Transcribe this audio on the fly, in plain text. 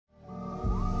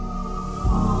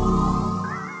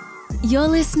You're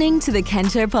listening to the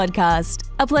Kenshō Podcast,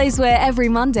 a place where every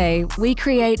Monday we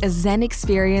create a Zen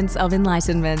experience of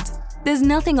enlightenment. There's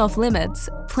nothing off limits,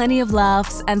 plenty of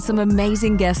laughs, and some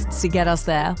amazing guests to get us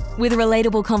there, with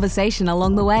relatable conversation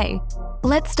along the way.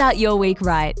 Let's start your week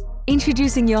right.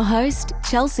 Introducing your host,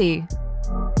 Chelsea.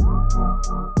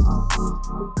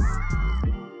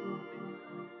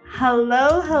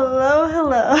 Hello.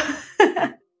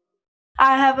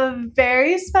 I have a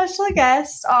very special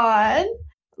guest on.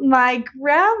 My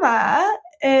grandma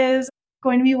is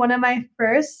going to be one of my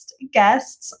first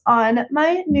guests on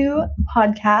my new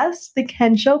podcast, the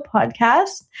Kenshō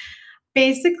Podcast.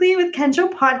 Basically, with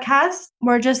Kenshō Podcast,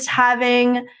 we're just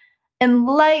having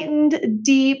enlightened,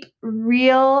 deep,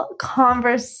 real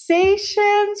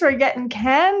conversations. We're getting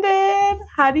candid.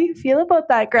 How do you feel about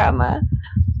that, Grandma?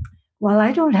 Well,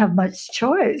 I don't have much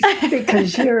choice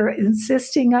because you're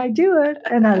insisting I do it,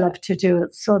 and I love to do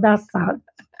it. So that's that.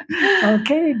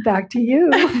 Okay, back to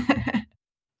you.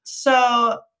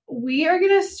 So we are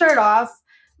going to start off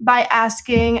by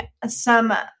asking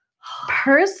some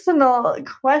personal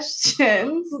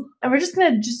questions, and we're just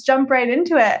going to jump right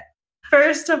into it.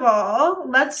 First of all,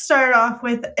 let's start off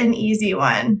with an easy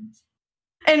one.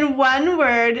 In one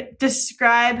word,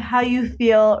 describe how you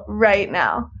feel right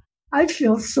now. I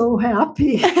feel so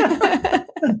happy.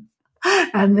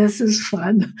 And this is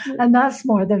fun. And that's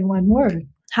more than one word.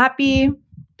 Happy,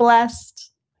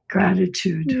 blessed.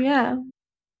 Gratitude. Yeah.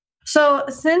 So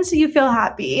since you feel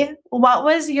happy, what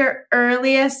was your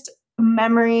earliest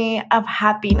memory of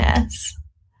happiness?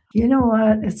 You know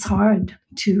what? It's hard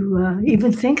to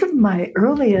even think of my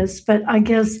earliest, but I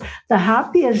guess the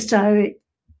happiest I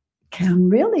can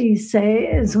really say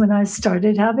is when I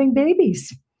started having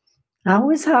babies. That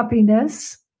was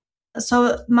happiness.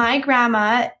 So my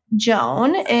grandma,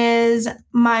 Joan, is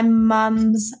my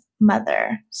mom's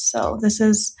mother. So this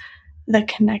is the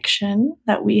connection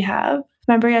that we have.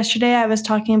 Remember yesterday I was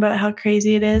talking about how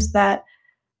crazy it is that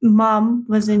mom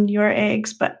was in your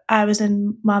eggs, but I was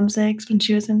in mom's eggs when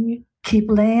she was in you. Keep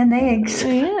laying eggs.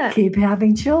 Yeah. Keep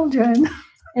having children.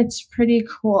 It's pretty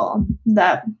cool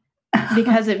that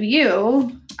because of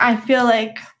you, I feel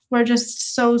like we're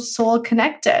just so soul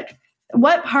connected.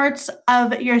 What parts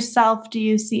of yourself do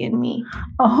you see in me?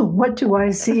 Oh, what do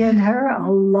I see in her?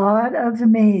 A lot of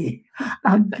me.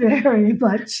 I'm very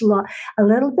much a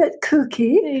little bit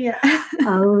kooky,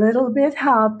 a little bit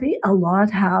happy, a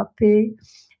lot happy,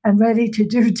 and ready to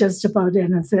do just about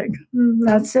anything. Mm-hmm.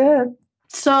 That's it.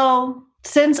 So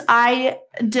since I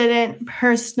didn't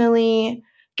personally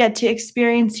get to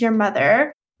experience your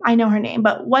mother, I know her name,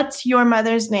 but what's your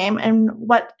mother's name and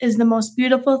what is the most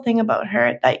beautiful thing about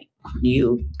her that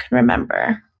you can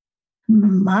remember?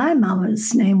 My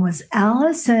mama's name was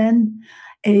Allison,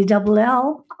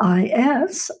 Allison.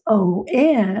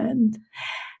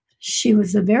 She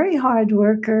was a very hard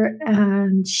worker,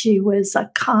 and she was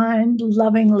a kind,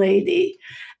 loving lady,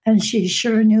 and she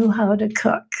sure knew how to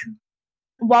cook.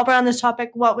 While we're on this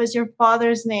topic, what was your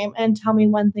father's name? And tell me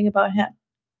one thing about him.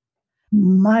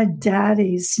 My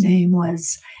daddy's name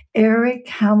was Eric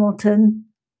Hamilton,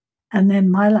 and then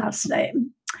my last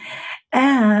name.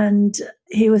 And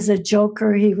he was a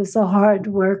joker. He was a hard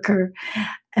worker.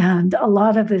 And a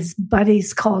lot of his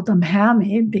buddies called him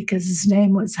Hammy because his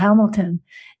name was Hamilton.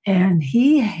 And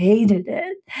he hated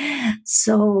it.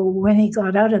 So when he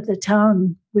got out of the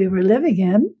town we were living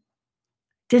in,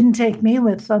 didn't take me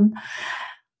with him.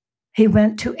 He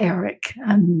went to Eric,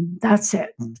 and that's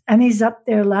it. And he's up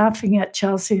there laughing at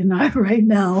Chelsea and I right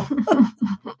now.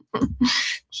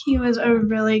 He was a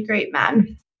really great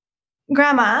man.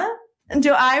 Grandma,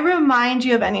 do I remind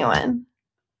you of anyone?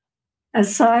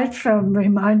 Aside from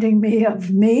reminding me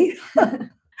of me,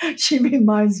 she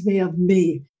reminds me of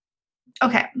me.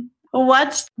 Okay.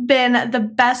 What's been the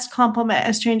best compliment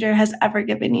a stranger has ever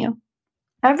given you?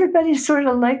 Everybody sort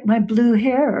of liked my blue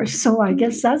hair, so I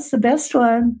guess that's the best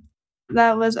one.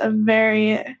 That was a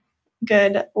very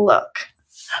good look.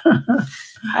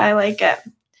 I like it.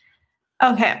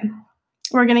 Okay.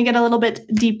 We're going to get a little bit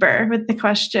deeper with the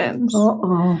questions.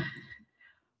 Uh-oh.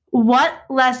 What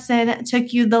lesson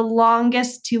took you the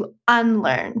longest to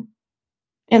unlearn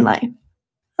in life?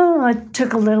 Oh, it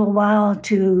took a little while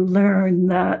to learn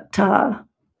that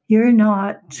you're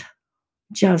not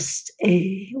just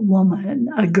a woman,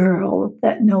 a girl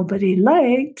that nobody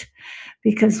liked,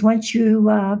 because once you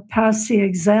pass the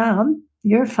exam,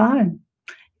 you're fine.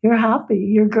 You're happy.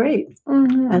 You're great.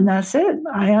 Mm-hmm. And that's it.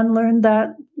 I unlearned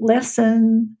that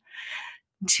lesson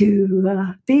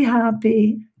to be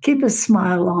happy, keep a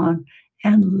smile on,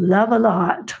 and love a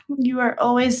lot. You are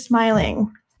always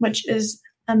smiling, which is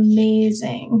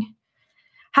amazing.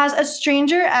 Has a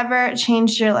stranger ever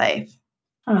changed your life?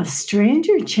 A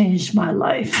stranger changed my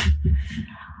life.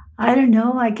 I don't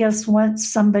know. I guess once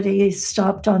somebody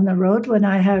stopped on the road when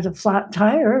I had a flat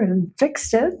tire and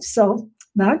fixed it. So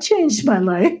that changed my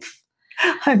life.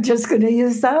 I'm just going to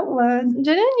use that one.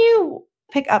 Didn't you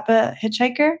pick up a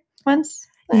hitchhiker once?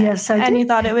 Yes, I did. And you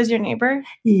thought it was your neighbor?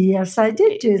 Yes, I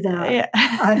did do that. Yeah.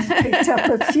 I've picked up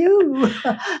a few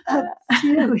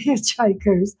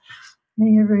hitchhikers.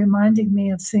 And you're reminding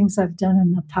me of things I've done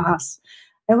in the past.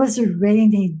 It was a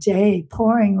rainy day,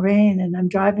 pouring rain, and I'm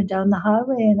driving down the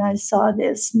highway, and I saw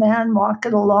this man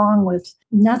walking along with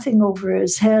nothing over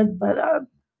his head but a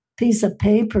piece of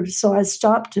paper. So I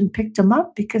stopped and picked him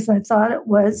up because I thought it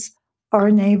was our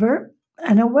neighbor,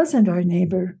 and it wasn't our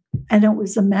neighbor. And it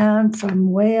was a man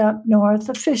from way up north,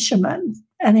 a fisherman,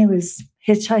 and he was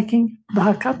hitchhiking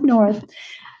back up north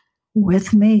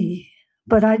with me.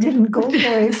 But I didn't go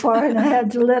very far, and I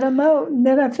had to let him out, and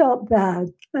then I felt bad.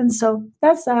 And so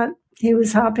that's that. He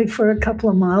was happy for a couple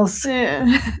of miles.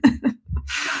 Yeah.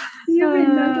 You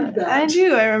remember that? I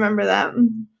do. I remember that.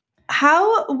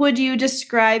 How would you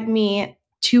describe me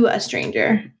to a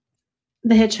stranger?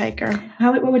 The hitchhiker.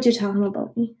 What would you tell him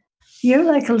about me? You're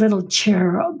like a little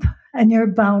cherub, and you're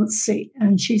bouncy,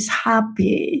 and she's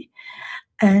happy,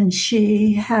 and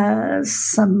she has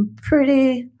some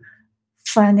pretty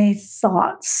funny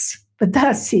thoughts. But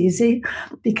that's easy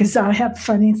because I have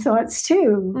funny thoughts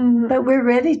too. Mm-hmm. But we're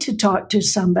ready to talk to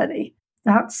somebody.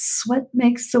 That's what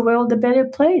makes the world a better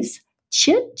place.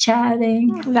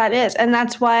 Chit-chatting. That is. And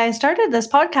that's why I started this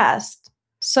podcast.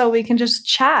 So we can just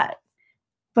chat.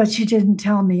 But you didn't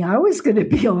tell me I was going to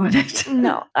be on it.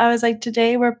 No. I was like,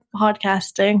 today we're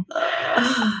podcasting.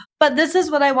 But this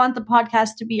is what I want the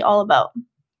podcast to be all about.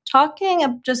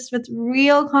 Talking just with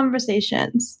real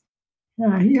conversations.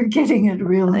 You're getting it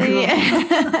real good.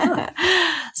 Yeah.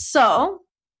 So,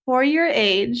 for your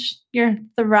age, you're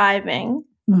thriving,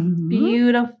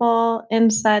 beautiful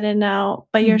inside and out,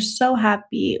 but you're so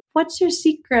happy. What's your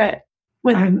secret?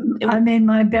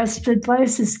 My best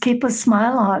advice is keep a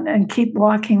smile on and keep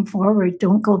walking forward.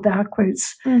 Don't go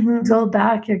backwards. Mm-hmm. Go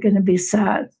back, you're going to be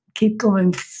sad. Keep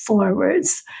going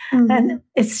forwards. Mm-hmm. And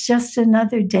it's just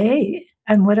another day.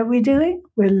 And what are we doing?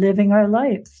 We're living our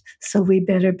life. So we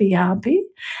better be happy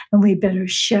and we better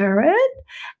share it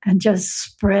and just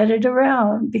spread it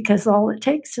around because all it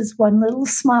takes is one little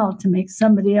smile to make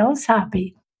somebody else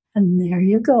happy. And there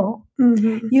you go.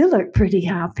 Mm-hmm. You look pretty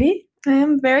happy. I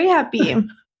am very happy.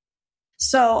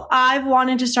 So I've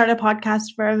wanted to start a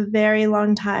podcast for a very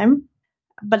long time,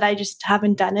 but I just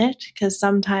haven't done it because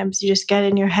sometimes you just get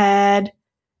in your head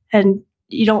and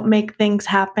you don't make things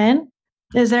happen.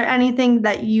 Is there anything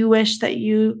that you wish that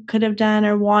you could have done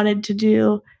or wanted to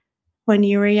do when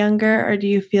you were younger? Or do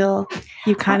you feel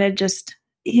you kind of just...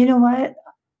 You know what?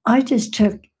 I just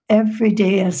took every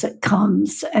day as it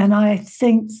comes. And I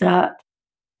think that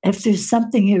if there's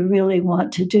something you really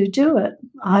want to do, do it.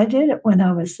 I did it when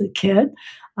I was a kid.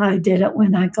 I did it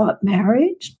when I got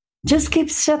married. Just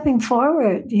keep stepping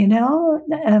forward,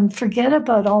 and forget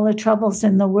about all the troubles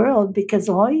in the world because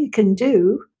all you can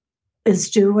do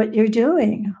is do what you're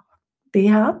doing. Be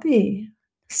happy.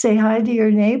 Say hi to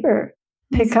your neighbor.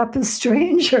 Pick up a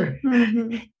stranger.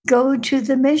 Mm-hmm. Go to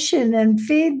the mission and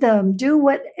feed them. Do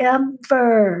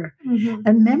whatever. Mm-hmm.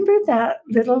 And remember that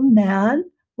little man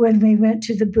when we went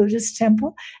to the Buddhist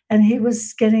temple and he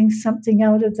was getting something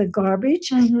out of the garbage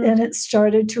and it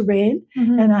started to rain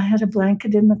and I had a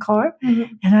blanket in the car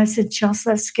and I said, Chelsea,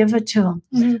 let's give it to him.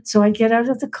 Mm-hmm. So I get out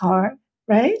of the car,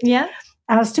 right? Yeah.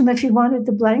 Asked him if he wanted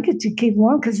the blanket to keep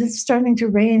warm because it's starting to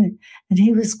rain. And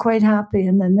he was quite happy.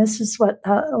 And then this is what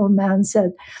the old man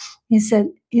said. He said,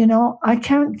 I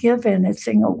can't give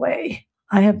anything away.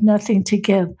 I have nothing to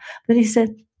give. But he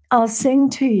said, I'll sing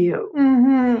to you.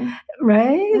 Mm-hmm.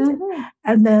 Right? Mm-hmm.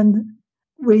 And then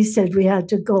we said we had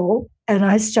to go. And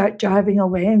I start driving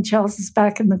away. And Chelsea's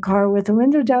back in the car with the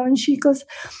window down. And she goes,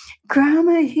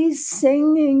 Grandma, he's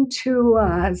singing to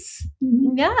us.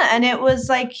 Yeah, and it was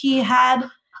like he had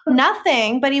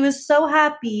nothing, but he was so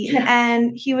happy. Yeah.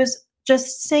 And he was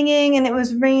just singing, and it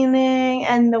was raining,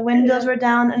 and the windows were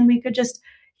down, and we could just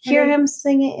hear him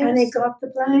singing. And he got the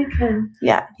blanket.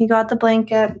 Yeah, he got the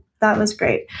blanket. That was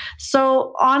great.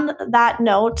 So on that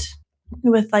note,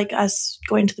 with like us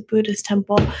going to the Buddhist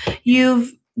temple,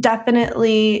 you've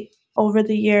definitely, over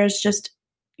the years,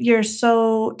 you're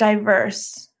so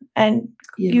diverse. And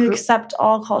you accept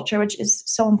all culture, which is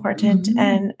so important. Mm-hmm.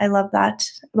 And I love that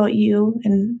about you.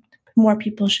 And more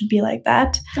people should be like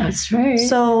that. That's right.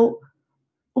 So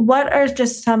what are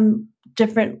just some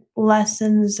different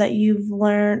lessons that you've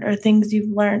learned or things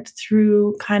you've learned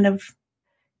through kind of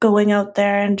going out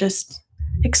there and just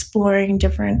exploring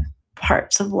different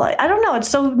parts of life. I don't know. It's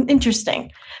so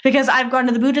interesting because I've gone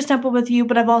to the Buddhist temple with you,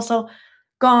 but I've also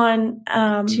gone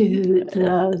to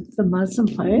the Muslim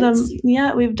place.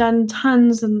 We've done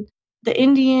tons, and the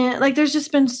Indian, like there's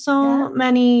just been so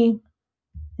many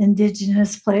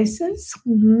indigenous places.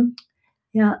 Mm-hmm.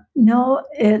 Yeah. No,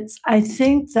 I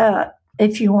think that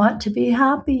if you want to be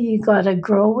happy, you got to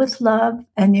grow with love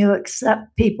and you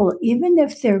accept people, even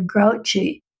if they're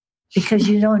grouchy, because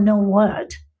you don't know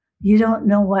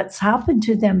what's happened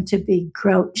to them to be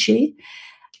grouchy.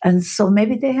 And so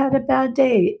maybe they had a bad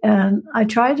day. And I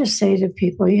try to say to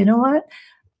people, you know what?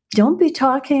 Don't be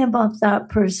talking about that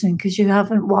person because you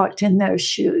haven't walked in their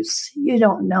shoes. You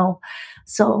don't know.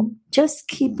 So just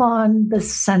keep on the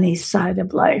sunny side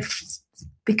of life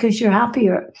because you're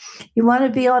happier. You want to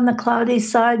be on the cloudy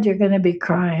side, you're going to be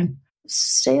crying.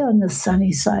 Stay on the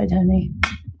sunny side, honey.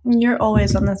 You're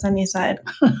always on the sunny side.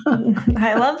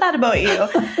 I love that about you.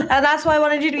 And that's why I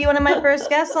wanted you to be one of my first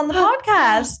guests on the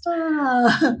podcast.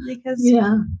 Because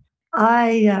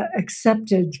I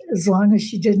accepted as long as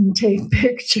she didn't take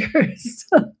pictures.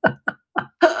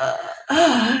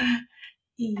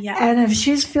 Yeah. And if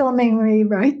she's filming me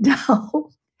right now,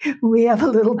 we have a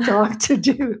little talk to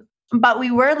do. But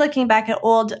we were looking back at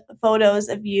old photos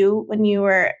of you when you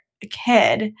were a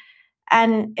kid.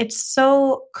 And it's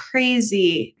so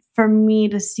crazy for me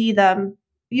to see them.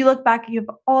 You look back, you have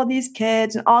all these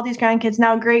kids and all these grandkids,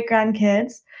 now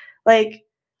great-grandkids. Like,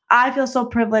 I feel so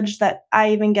privileged that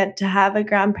I even get to have a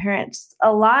grandparents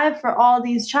alive for all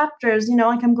these chapters. You know,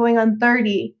 like I'm going on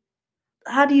 30.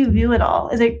 How do you view it all?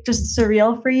 Is it just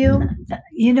surreal for you?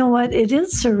 You know what? It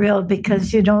is surreal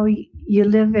because, you know, you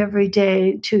live every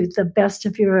day to the best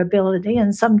of your ability.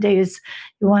 And some days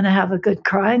you want to have a good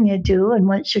cry and you do. And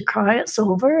once you cry, it's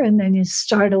over. And then you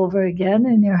start over again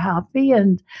and you're happy.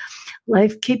 And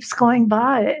life keeps going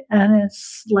by. And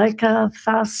it's like a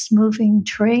fast moving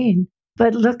train.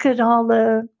 But look at all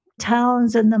the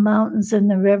towns and the mountains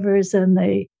and the rivers and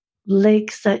the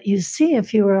lakes that you see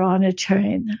if you were on a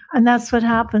train. And that's what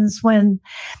happens when,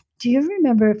 do you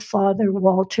remember Father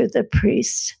Walter, the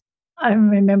priest? I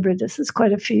remember this is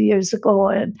quite a few years ago,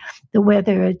 and the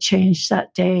weather had changed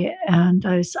that day. And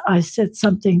I said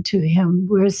something to him.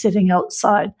 We were sitting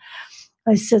outside.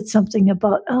 I said something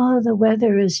about, the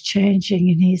weather is changing.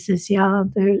 And he says, yeah,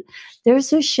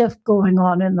 there's a shift going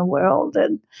on in the world.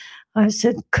 And I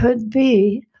said, could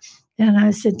be. And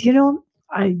I said, you know,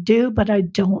 I do, but I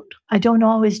don't. I don't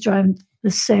always drive the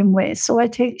same way. So I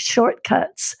take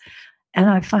shortcuts. And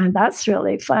I find that's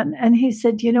really fun. And he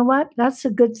said, you know what? That's a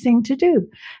good thing to do.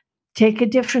 Take a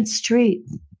different street.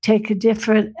 Take a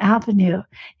different avenue.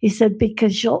 He said,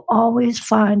 because you'll always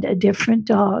find a different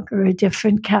dog or a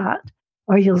different cat,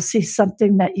 or you'll see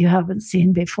something that you haven't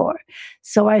seen before.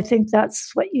 So I think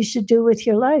that's what you should do with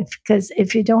your life. Because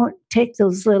if you don't take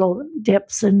those little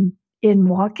dips in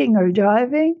walking or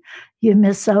driving, you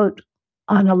miss out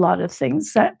on a lot of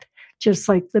things that, just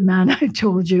like the man I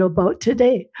told you about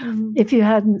today. Mm-hmm. If you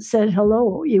hadn't said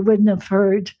hello, you wouldn't have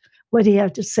heard what he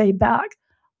had to say back,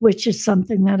 which is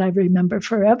something that I remember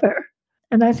forever.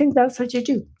 And I think that's what you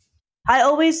do. I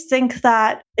always think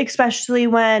that, especially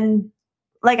when,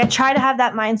 like, I try to have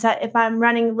that mindset if I'm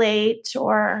running late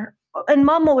and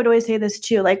Mama would always say this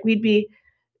too, like we'd be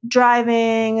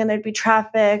driving and there'd be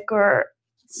traffic or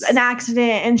an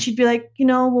accident and she'd be like, you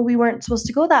know, well, we weren't supposed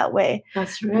to go that way.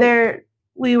 That's right.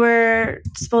 We were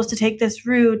supposed to take this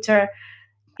route. Or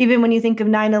even when you think of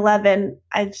 9/11,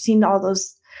 I've seen all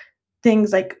those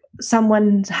things like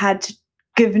someone had to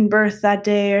given birth that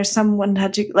day, or someone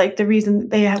had to, like, the reason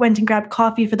they went and grabbed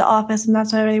coffee for the office and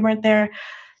that's why they weren't there.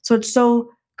 So it's so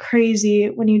crazy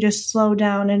when you just slow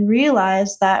down and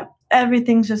realize that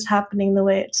everything's just happening the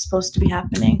way it's supposed to be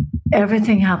happening.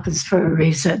 Everything happens for a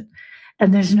reason.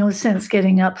 And there's no sense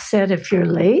getting upset if you're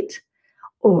late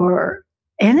or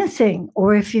anything,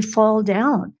 or if you fall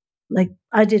down. Like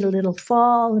I did a little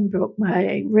fall and broke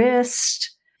my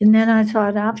wrist. And then I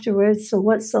thought afterwards, so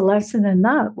what's the lesson in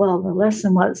that? Well, the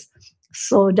lesson was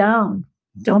slow down.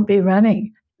 Don't be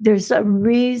running. There's a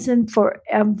reason for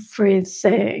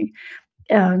everything.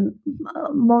 And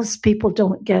most people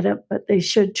don't get it, but they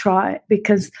should try,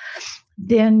 because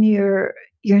then you're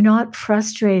not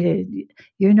frustrated.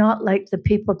 You're not like the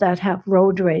people that have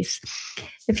road race.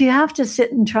 If you have to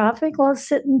sit in traffic, well,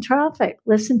 sit in traffic.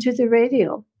 Listen to the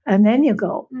radio, and then you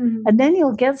go. Mm-hmm. And then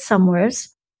you'll get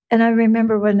somewheres. And I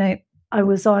remember when I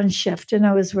was on shift and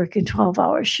I was working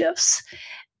 12-hour shifts.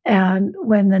 And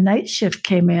when the night shift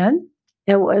came in,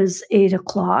 it was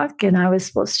 8:00 and I was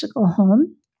supposed to go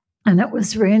home. And it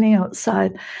was raining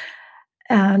outside.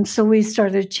 And so we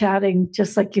started chatting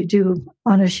just like you do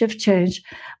on a shift change.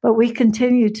 But we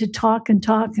continued to talk and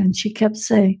talk. And she kept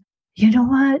saying, you know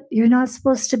what? You're not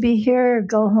supposed to be here.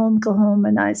 Go home, go home.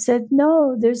 And I said,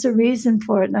 no, there's a reason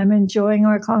for it. And I'm enjoying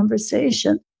our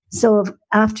conversation. So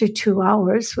after 2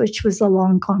 hours, which was a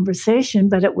long conversation,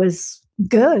 but it was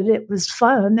good, it was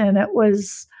fun, and it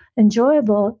was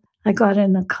enjoyable, I got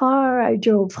in the car. I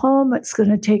drove home. It's going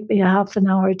to take me a half an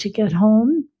hour to get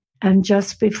home. And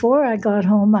just before I got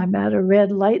home, I'm at a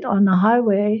red light on the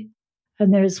highway.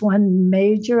 And there's one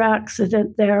major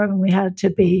accident there. And we had to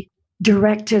be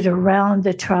directed around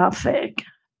the traffic.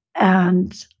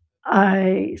 And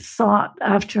I thought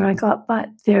after I got back,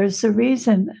 there's a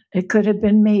reason. It could have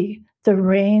been me. The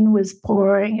rain was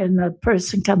pouring and the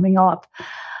person coming off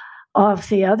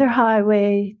the other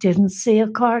highway didn't see a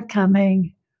car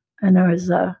coming. And there was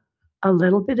a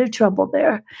little bit of trouble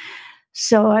there.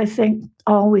 So I think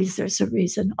always there's a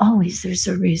reason. Always there's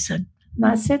a reason.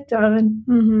 That's it, darling.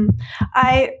 Mm-hmm.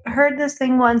 I heard this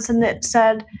thing once and it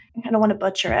said, I don't want to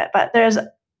butcher it, but there's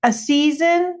a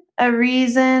season, a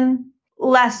reason,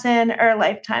 lesson, or a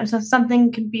lifetime. So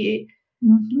something could be,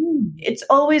 it's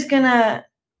always going to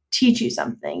teach you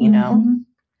something, you know?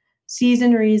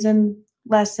 Season, reason,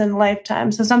 lesson,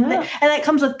 lifetime. So something, and that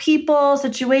comes with people,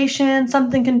 situations.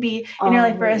 Something can be in your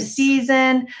life for a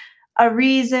season, a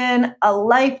reason, a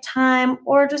lifetime,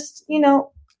 or just, you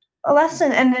know, a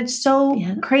lesson. And it's so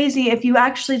crazy if you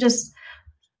actually just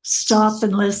stop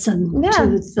and listen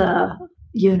to the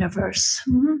universe.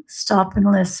 Stop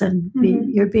and listen.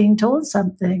 You're being told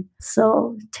something.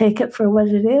 So take it for what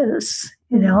it is.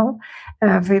 You know,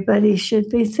 everybody should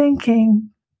be thinking.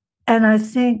 And I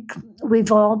think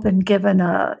we've all been given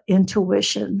a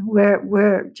intuition.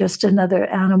 We're just another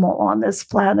animal on this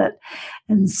planet.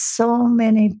 And so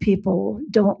many people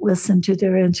don't listen to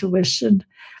their intuition.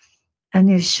 And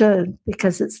you should,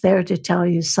 because it's there to tell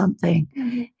you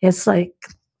something. It's like,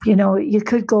 you know, you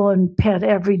could go and pet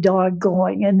every dog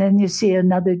going, and then you see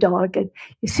another dog and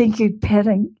you think you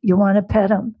want to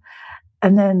pet him.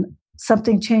 And then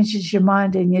something changes your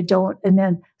mind and you don't. And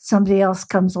then somebody else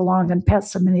comes along and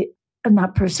pets him and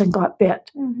that person got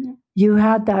bit. You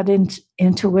had that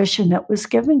intuition that was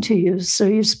given to you. So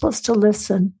you're supposed to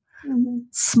listen.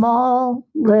 Small,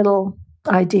 little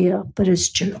idea, but it's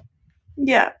true.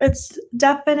 Yeah, it's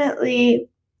definitely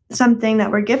something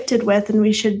that we're gifted with and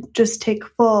we should just take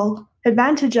full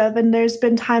advantage of. And there's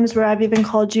been times where I've even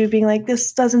called you being like,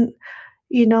 this doesn't,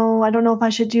 you know, I don't know if I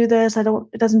should do this. It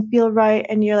doesn't feel right.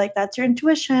 And you're like, that's your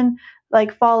intuition,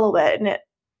 like follow it. And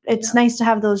it's nice to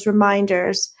have those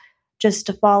reminders just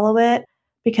to follow it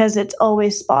because it's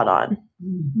always spot on,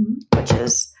 which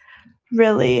is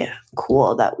really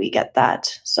cool that we get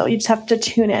that. So you just have to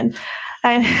tune in.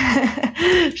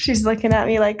 And she's looking at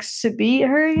me like, Sabi,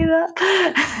 hurry up.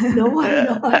 No, I'm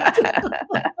not.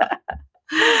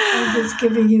 I'm just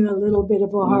giving you a little bit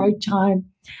of a hard time,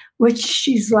 which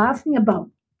she's laughing about.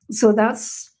 So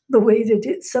that's the way to do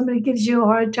it. Somebody gives you a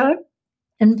hard time.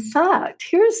 In fact,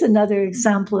 here's another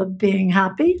example of being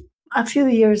happy. A few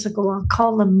years ago, I'll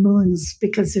call them moons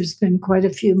because there's been quite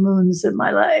a few moons in my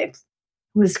life.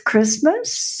 It was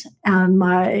Christmas, and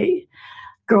my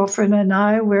girlfriend and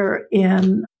I were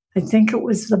in, I think it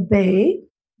was the Bay,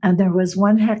 and there was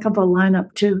one heck of a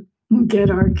lineup to get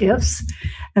our gifts.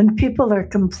 And people are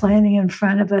complaining in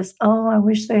front of us, oh, I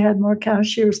wish they had more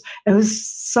cashiers. It was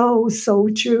so, so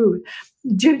true.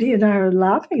 Judy and I are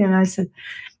laughing, and I said,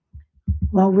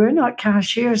 well, we're not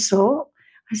cashiers, so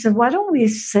I said, why don't we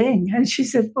sing? And she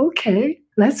said, okay,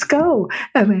 let's go.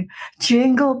 I mean,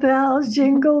 jingle bells,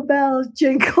 jingle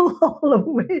all the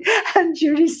way. And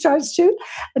Judy starts to,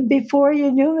 and before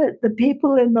you knew it, the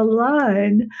people in the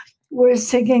line were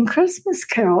singing Christmas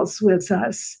carols with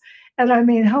us. And I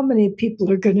mean, how many people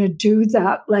are going to do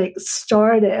that, like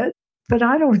start it? But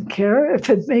I don't care. If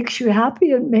it makes you happy,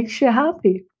 it makes you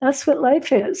happy. That's what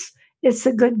life is. It's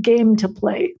a good game to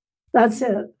play. That's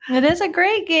it. It is a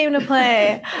great game to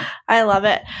play. I love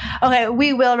it. Okay,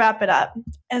 we will wrap it up.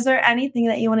 Is there anything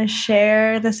that you want to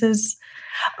share?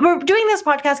 We're doing this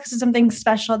podcast because it's something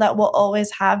special that we'll always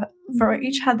have for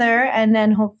each other. And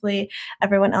then hopefully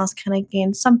everyone else kind of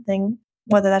gains something,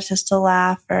 whether that's just a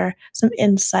laugh or some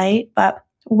insight. But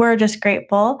we're just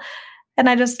grateful. And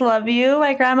I just love you.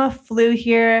 My grandma flew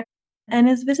here and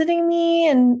is visiting me.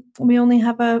 And we only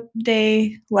have a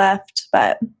day left,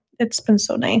 but it's been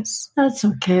so nice. That's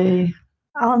okay.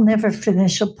 I'll never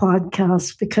finish a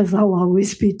podcast because I'll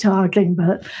always be talking,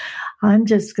 but I'm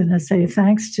just going to say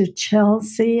thanks to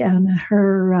Chelsea and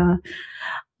her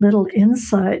little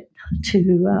insight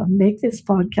to make this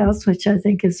podcast, which I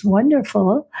think is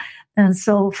wonderful. And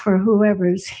so for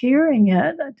whoever's hearing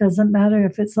it, it doesn't matter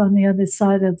if it's on the other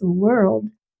side of the world.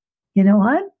 You know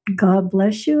what? God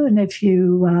bless you. And if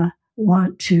you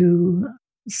want to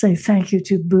say thank you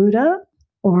to Buddha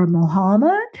or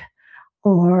Muhammad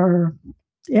or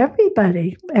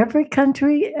everybody, every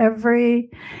country, every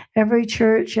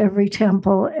church, every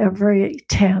temple, every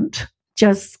tent,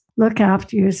 just look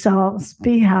after yourselves,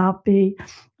 be happy,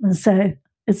 and say,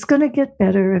 it's going to get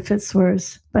better if it's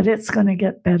worse, but it's going to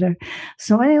get better.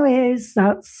 So anyways,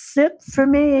 that's it for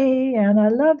me, and I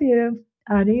love you.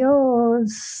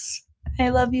 Adios. I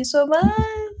love you so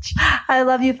much. I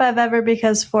love you forever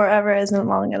because forever isn't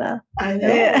long enough. I know.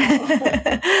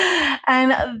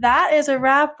 And that is a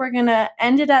wrap. We're going to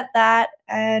end it at that,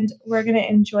 and we're going to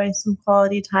enjoy some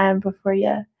quality time before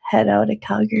you head out of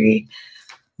Calgary.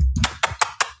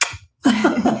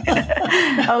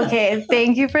 Okay,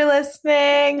 thank you for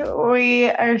listening. We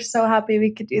are so happy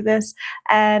we could do this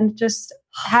and just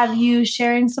have you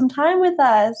sharing some time with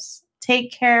us.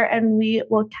 Take care, and we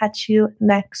will catch you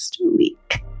next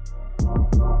week.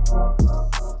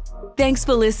 Thanks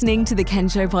for listening to the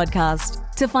Kenshō Podcast.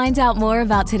 To find out more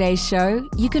about today's show,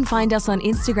 you can find us on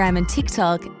Instagram and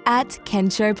TikTok at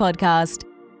Kenshō Podcast.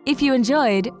 If you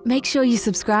enjoyed, make sure you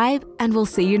subscribe, and we'll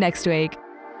see you next week.